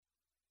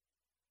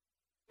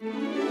Welcome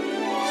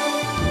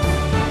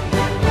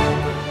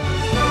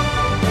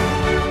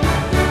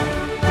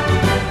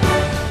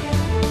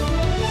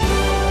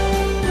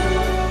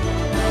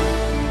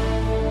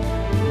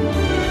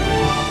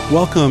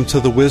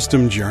to the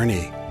Wisdom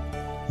Journey.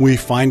 We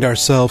find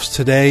ourselves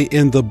today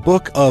in the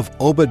book of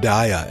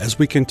Obadiah as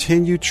we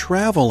continue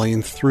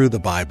traveling through the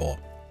Bible.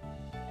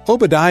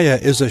 Obadiah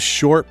is a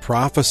short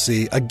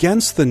prophecy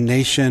against the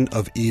nation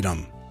of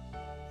Edom.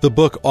 The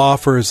book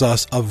offers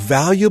us a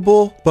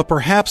valuable but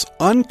perhaps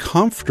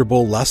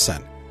uncomfortable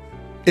lesson.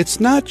 It's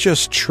not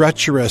just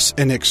treacherous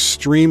and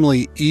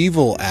extremely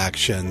evil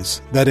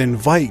actions that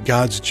invite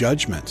God's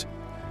judgment.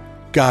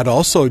 God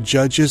also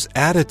judges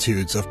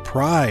attitudes of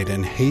pride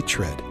and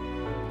hatred.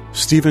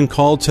 Stephen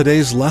called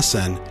today's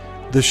lesson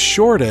the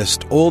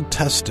shortest Old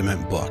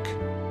Testament book.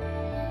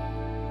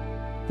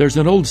 There's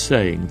an old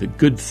saying that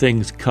good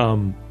things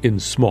come in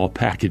small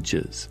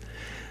packages.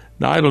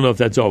 Now, I don't know if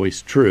that's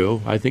always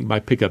true. I think my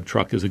pickup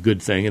truck is a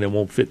good thing and it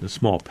won't fit in a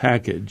small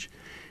package.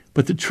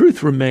 But the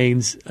truth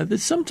remains that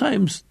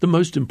sometimes the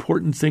most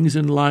important things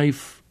in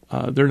life,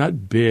 they're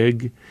not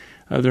big,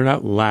 they're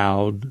not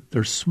loud,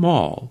 they're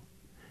small,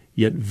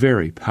 yet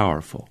very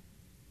powerful.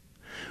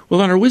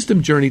 Well, on our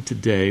wisdom journey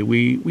today,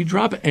 we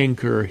drop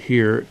anchor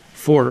here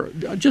for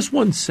just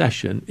one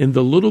session in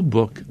the little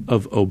book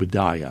of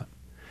Obadiah.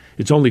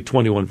 It's only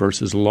 21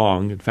 verses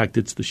long. In fact,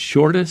 it's the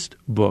shortest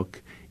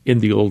book in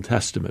the Old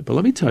Testament. But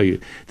let me tell you,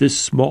 this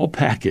small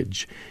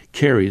package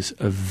carries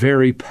a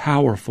very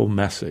powerful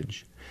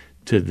message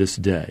to this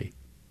day.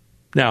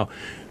 Now,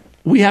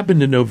 we happen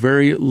to know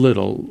very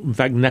little, in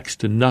fact, next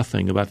to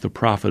nothing about the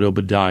prophet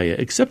Obadiah,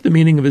 except the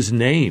meaning of his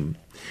name,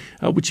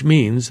 which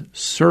means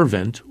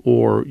servant,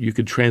 or you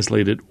could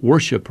translate it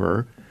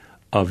worshiper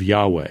of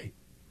Yahweh.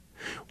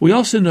 We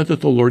also know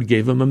that the Lord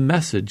gave him a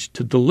message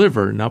to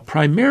deliver, now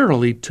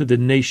primarily to the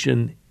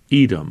nation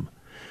Edom.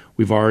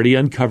 We've already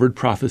uncovered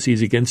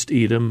prophecies against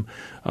Edom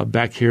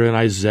back here in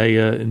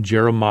Isaiah and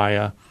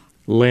Jeremiah,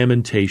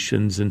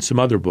 Lamentations, and some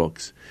other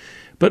books.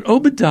 But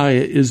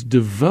Obadiah is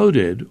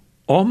devoted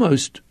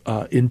almost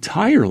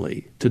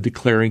entirely to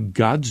declaring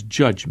God's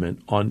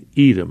judgment on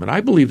Edom. And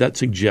I believe that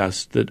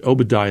suggests that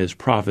Obadiah's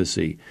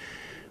prophecy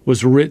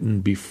was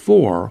written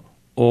before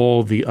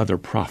all the other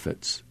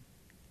prophets.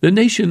 The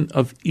nation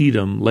of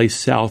Edom lay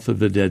south of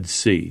the Dead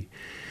Sea.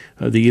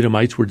 The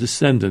Edomites were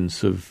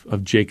descendants of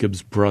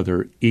Jacob's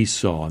brother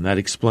Esau, and that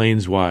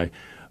explains why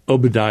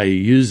Obadiah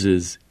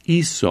uses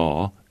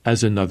Esau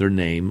as another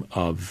name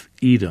of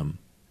Edom.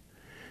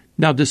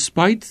 Now,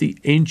 despite the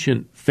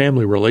ancient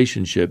family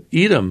relationship,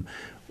 Edom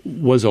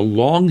was a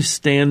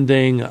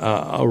long-standing,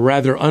 a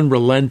rather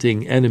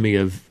unrelenting enemy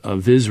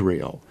of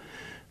Israel.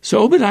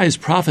 So Obadiah's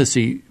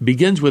prophecy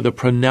begins with a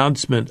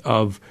pronouncement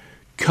of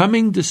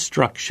coming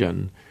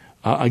destruction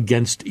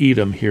against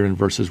Edom here in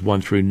verses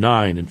 1 through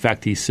 9. In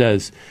fact, he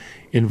says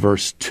in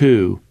verse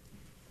 2,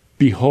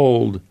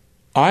 "Behold,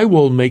 I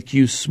will make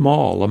you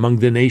small among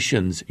the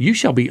nations. You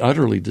shall be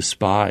utterly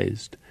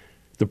despised.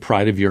 The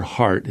pride of your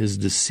heart has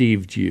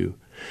deceived you,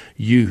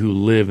 you who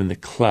live in the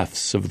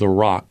clefts of the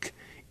rock,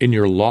 in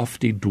your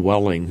lofty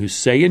dwelling, who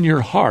say in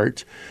your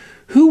heart,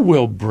 who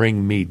will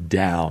bring me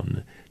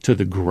down to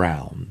the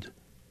ground?"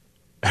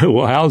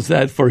 Well, how's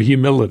that for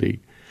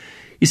humility?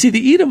 You see,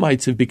 the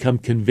Edomites have become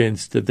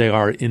convinced that they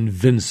are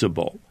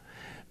invincible.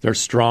 Their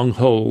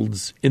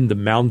strongholds in the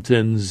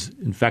mountains,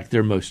 in fact,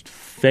 their most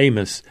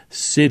famous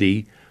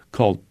city,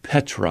 called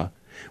Petra,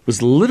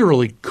 was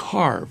literally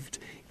carved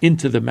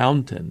into the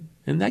mountain.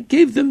 And that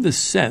gave them the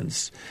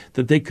sense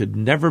that they could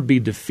never be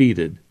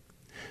defeated.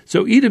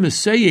 So Edom is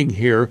saying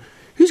here,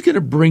 who's going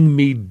to bring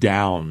me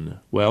down?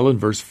 Well, in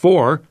verse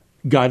 4,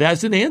 God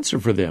has an answer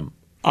for them.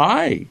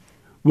 I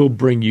will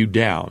bring you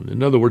down.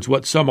 In other words,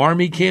 what some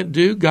army can't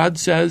do, God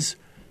says,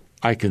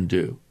 I can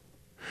do.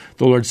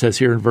 The Lord says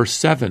here in verse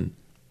 7,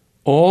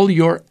 all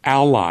your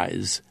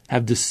allies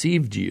have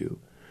deceived you.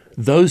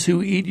 Those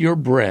who eat your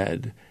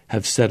bread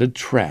have set a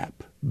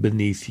trap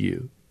beneath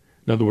you.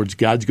 In other words,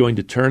 God's going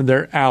to turn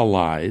their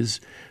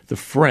allies, the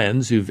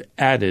friends who've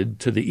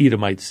added to the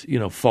Edomites,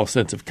 false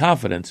sense of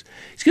confidence,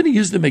 he's going to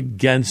use them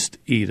against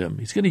Edom.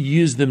 He's going to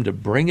use them to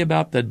bring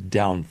about the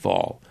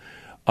downfall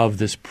of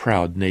this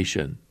proud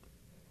nation.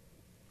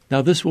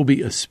 Now, this will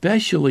be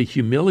especially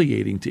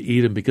humiliating to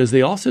Edom because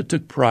they also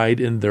took pride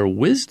in their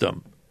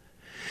wisdom.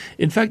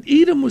 In fact,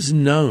 Edom was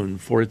known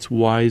for its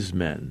wise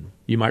men.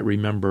 You might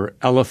remember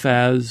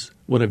Eliphaz,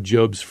 one of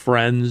Job's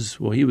friends.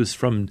 Well, he was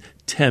from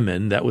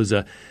Teman. That was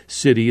a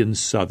city in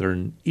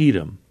southern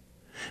Edom.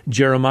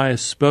 Jeremiah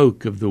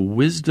spoke of the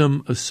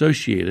wisdom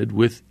associated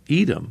with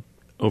Edom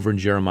over in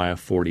Jeremiah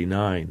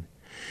 49.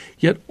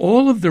 Yet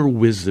all of their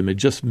wisdom had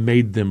just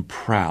made them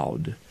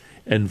proud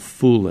and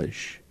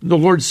foolish. The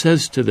Lord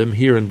says to them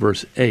here in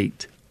verse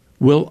 8,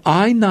 "Will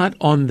I not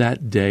on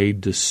that day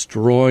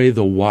destroy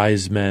the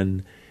wise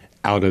men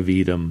out of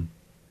Edom?"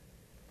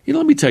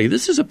 Let me tell you,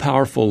 this is a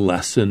powerful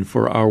lesson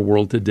for our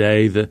world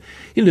today. The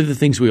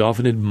things we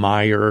often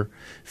admire,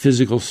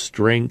 physical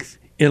strength,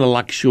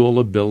 intellectual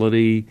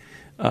ability,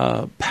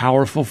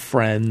 powerful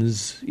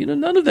friends.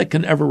 None of that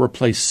can ever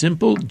replace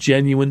simple,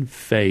 genuine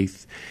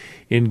faith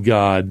in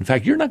God. In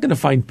fact, you're not going to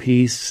find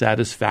peace,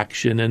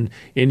 satisfaction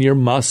in your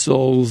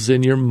muscles,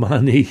 in your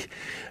money,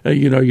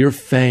 your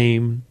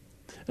fame.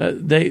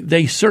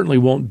 They certainly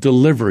won't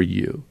deliver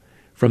you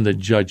from the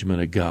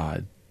judgment of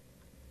God.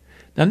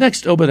 Now,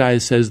 next, Obadiah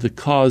says the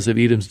cause of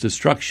Edom's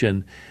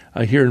destruction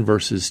here in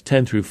verses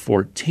 10 through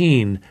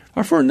 14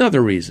 are for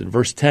another reason.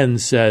 Verse 10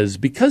 says,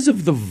 because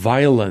of the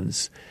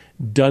violence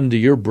done to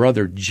your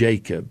brother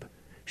Jacob,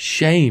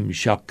 shame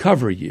shall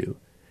cover you,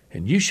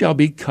 and you shall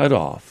be cut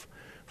off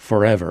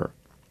forever.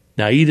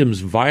 Now,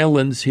 Edom's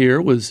violence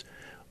here was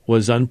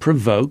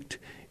unprovoked.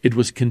 It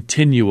was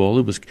continual.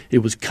 It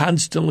was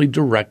constantly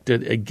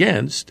directed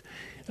against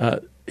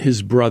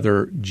his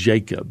brother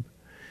Jacob.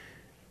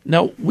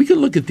 Now, we can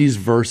look at these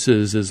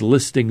verses as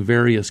listing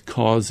various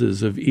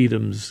causes of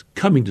Edom's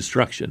coming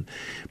destruction,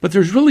 but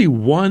there's really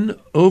one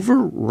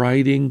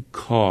overriding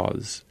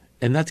cause,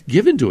 and that's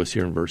given to us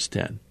here in verse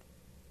 10,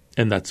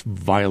 and that's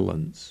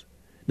violence.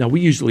 Now,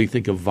 we usually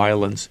think of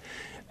violence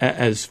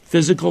as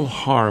physical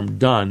harm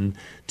done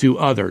to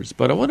others,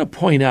 but I want to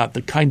point out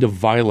the kind of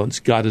violence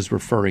God is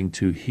referring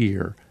to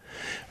here.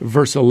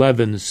 Verse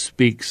 11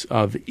 speaks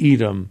of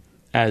Edom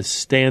as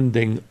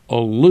standing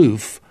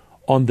aloof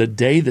on the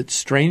day that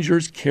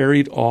strangers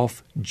carried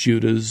off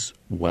Judah's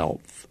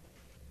wealth.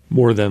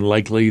 More than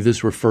likely,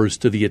 this refers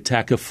to the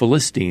attack of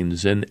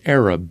Philistines and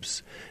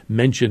Arabs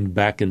mentioned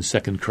back in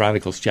 2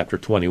 Chronicles chapter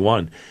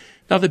 21.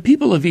 Now, the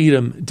people of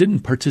Edom didn't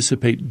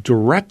participate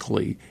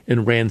directly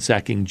in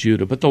ransacking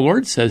Judah, but the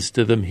Lord says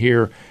to them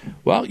here,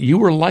 well, you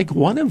were like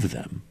one of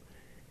them.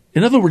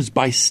 In other words,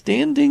 by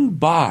standing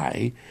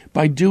by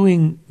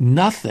doing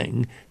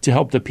nothing to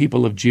help the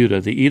people of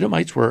Judah, the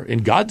Edomites were,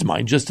 in God's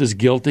mind, just as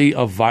guilty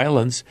of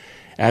violence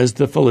as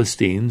the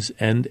Philistines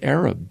and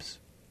Arabs.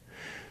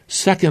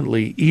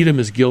 Secondly, Edom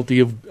is guilty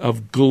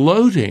of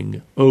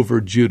gloating over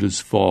Judah's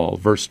fall.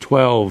 Verse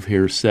 12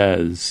 here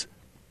says,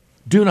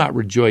 do not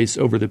rejoice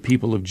over the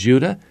people of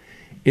Judah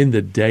in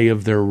the day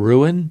of their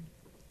ruin.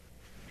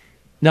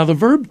 Now, the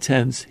verb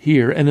tense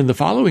here and in the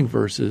following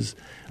verses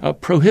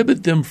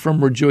prohibit them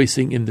from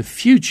rejoicing in the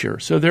future.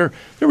 So they're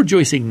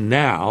rejoicing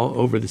now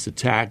over this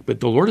attack, but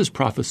the Lord is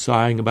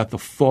prophesying about the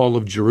fall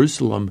of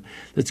Jerusalem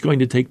that's going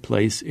to take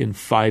place in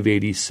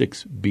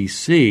 586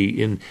 BC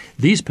in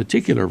these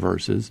particular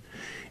verses.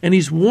 And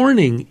he's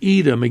warning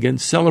Edom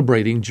against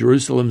celebrating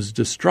Jerusalem's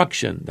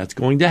destruction. That's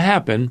going to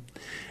happen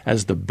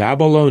as the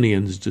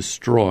Babylonians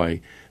destroy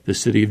the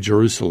city of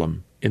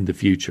Jerusalem in the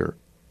future.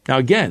 Now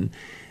again,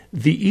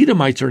 the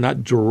Edomites are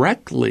not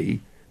directly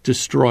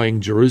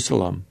destroying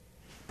Jerusalem,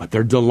 but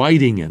they're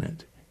delighting in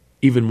it.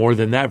 Even more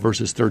than that,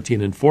 verses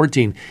 13 and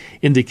 14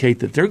 indicate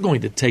that they're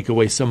going to take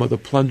away some of the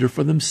plunder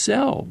for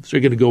themselves. They're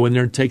going to go in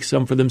there and take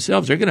some for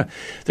themselves. They're going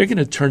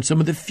to turn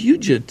some of the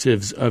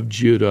fugitives of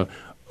Judah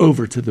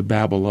over to the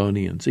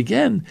Babylonians.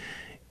 Again,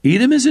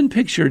 Edom isn't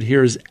pictured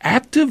here as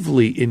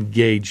actively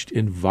engaged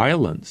in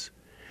violence,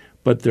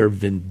 but their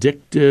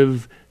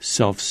vindictive,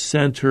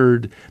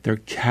 self-centered, their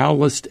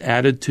calloused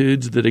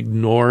attitudes that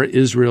ignore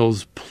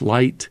Israel's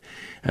plight.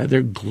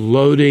 They're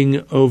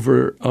gloating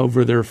over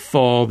their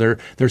fall.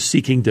 They're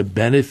seeking to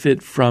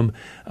benefit from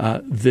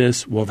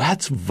this. Well,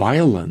 that's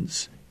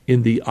violence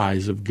in the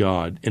eyes of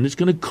God, and it's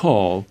going to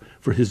call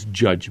for his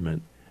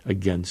judgment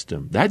against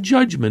them. That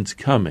judgment's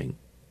coming.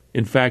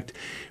 In fact,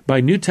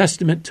 by New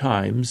Testament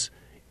times,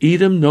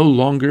 Edom no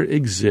longer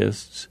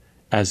exists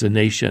as a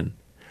nation.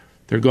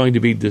 They're going to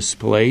be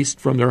displaced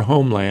from their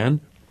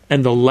homeland,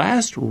 and the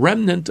last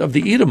remnant of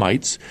the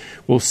Edomites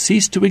will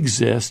cease to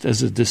exist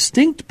as a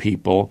distinct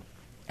people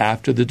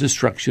after the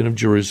destruction of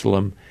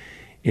Jerusalem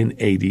in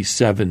AD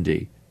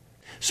 70.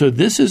 So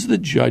this is the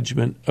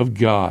judgment of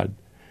God.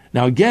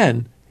 Now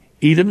again,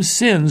 Edom's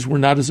sins were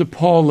not as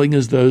appalling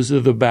as those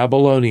of the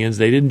Babylonians.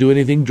 They didn't do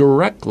anything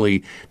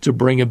directly to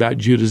bring about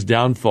Judah's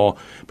downfall.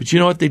 But you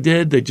know what they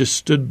did? They just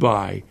stood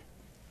by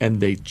and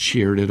they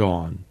cheered it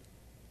on.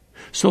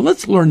 So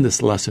let's learn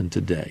this lesson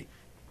today.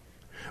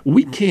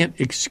 We can't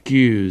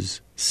excuse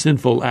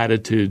sinful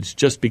attitudes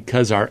just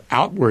because our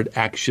outward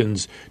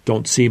actions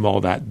don't seem all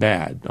that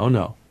bad. Oh,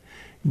 no.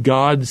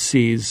 God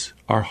sees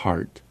our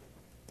heart.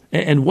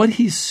 And what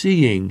he's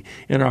seeing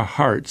in our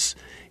hearts,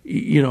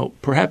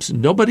 perhaps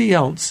nobody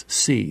else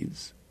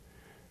sees.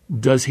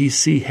 Does he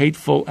see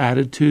hateful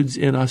attitudes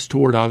in us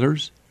toward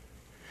others?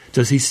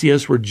 Does he see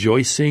us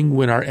rejoicing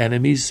when our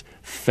enemies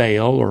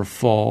fail or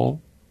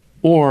fall?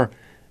 Or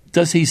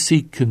does he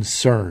see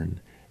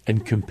concern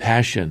and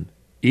compassion,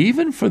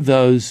 even for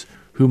those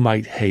who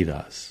might hate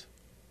us?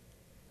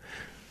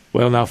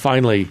 Well, now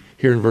finally,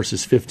 here in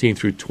verses 15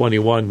 through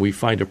 21, we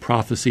find a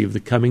prophecy of the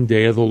coming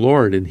day of the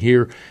Lord. And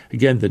here,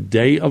 again, the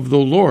day of the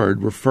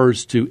Lord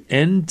refers to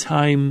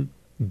end-time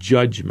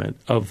judgment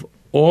of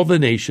all the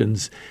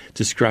nations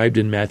described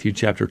in Matthew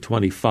chapter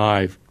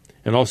 25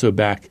 and also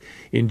back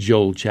in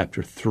Joel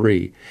chapter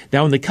 3.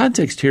 Now, in the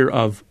context here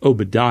of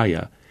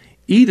Obadiah,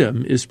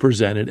 Edom is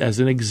presented as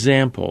an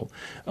example,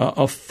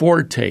 a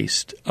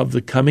foretaste of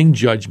the coming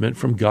judgment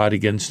from God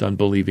against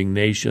unbelieving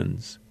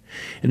nations.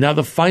 And now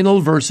the final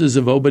verses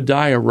of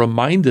Obadiah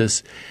remind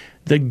us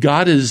that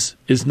God is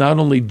not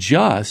only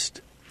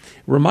just,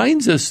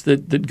 reminds us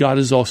that God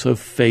is also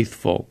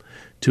faithful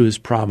to his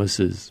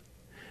promises.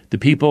 The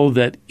people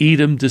that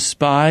Edom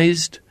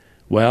despised,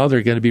 well,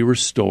 they're going to be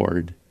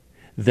restored.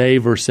 They,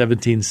 verse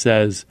 17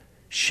 says,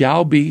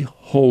 shall be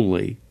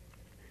holy.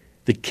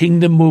 The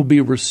kingdom will be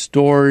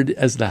restored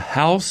as the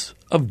house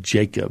of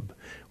Jacob.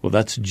 Well,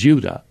 that's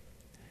Judah.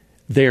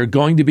 They are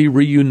going to be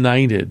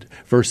reunited.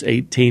 Verse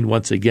 18,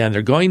 once again,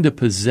 they're going to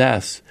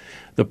possess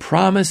the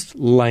promised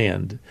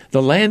land,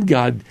 the land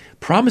God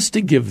promised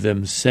to give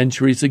them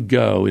centuries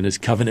ago in his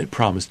covenant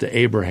promise to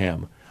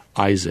Abraham,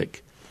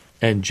 Isaac,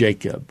 and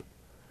Jacob.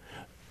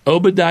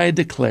 Obadiah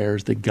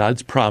declares that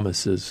God's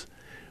promises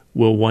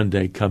will one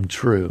day come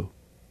true.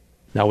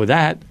 Now with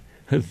that,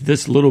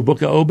 this little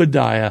book of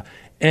Obadiah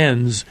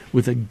ends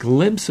with a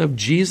glimpse of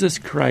Jesus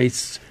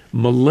Christ's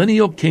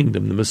millennial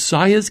kingdom, the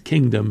Messiah's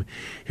kingdom,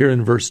 here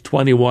in verse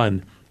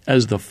 21,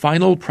 as the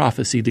final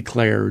prophecy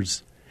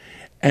declares,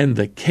 and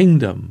the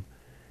kingdom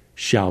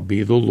shall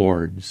be the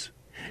Lord's.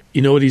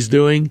 You know what he's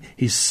doing?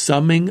 He's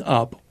summing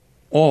up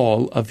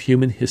all of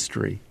human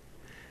history.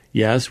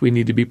 Yes, we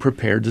need to be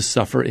prepared to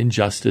suffer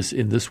injustice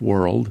in this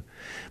world,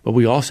 but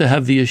we also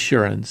have the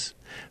assurance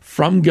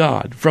from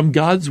God, from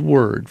God's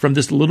word, from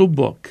this little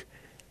book,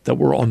 that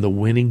we're on the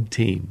winning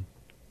team.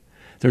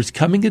 There's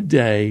coming a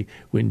day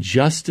when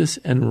justice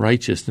and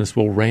righteousness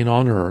will reign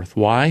on earth.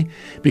 Why?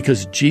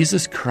 Because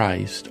Jesus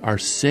Christ, our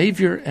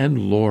Savior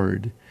and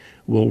Lord,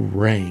 will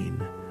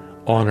reign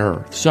on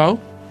earth. So,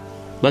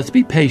 let's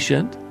be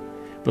patient,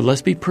 but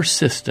let's be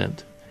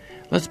persistent.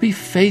 Let's be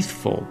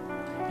faithful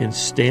in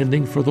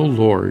standing for the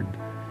Lord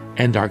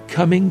and our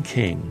coming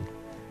King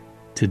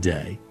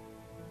today.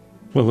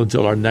 Well,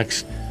 until our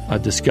next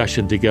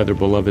discussion together,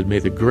 beloved, may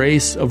the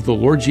grace of the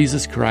Lord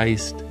Jesus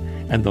Christ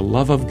and the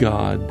love of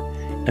God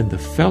and the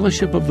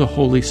fellowship of the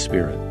Holy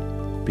Spirit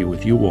be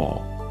with you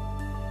all.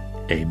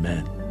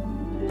 Amen.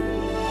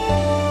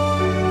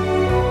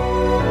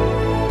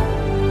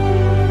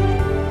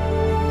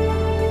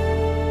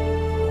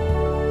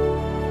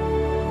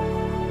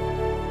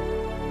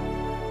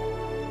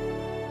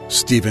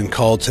 Stephen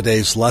called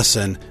today's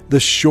lesson the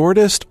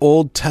shortest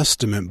Old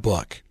Testament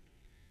book.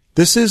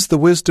 This is the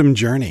Wisdom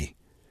Journey.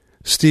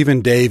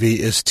 Stephen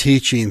Davey is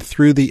teaching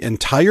through the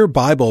entire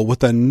Bible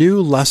with a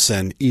new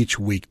lesson each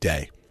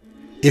weekday.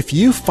 If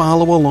you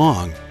follow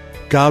along,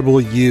 God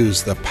will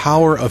use the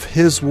power of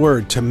His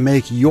Word to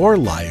make your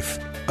life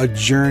a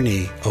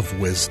journey of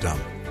wisdom.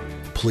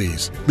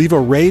 Please leave a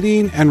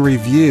rating and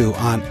review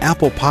on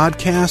Apple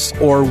Podcasts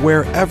or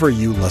wherever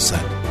you listen.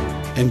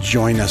 And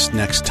join us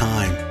next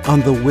time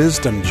on the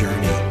Wisdom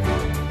Journey.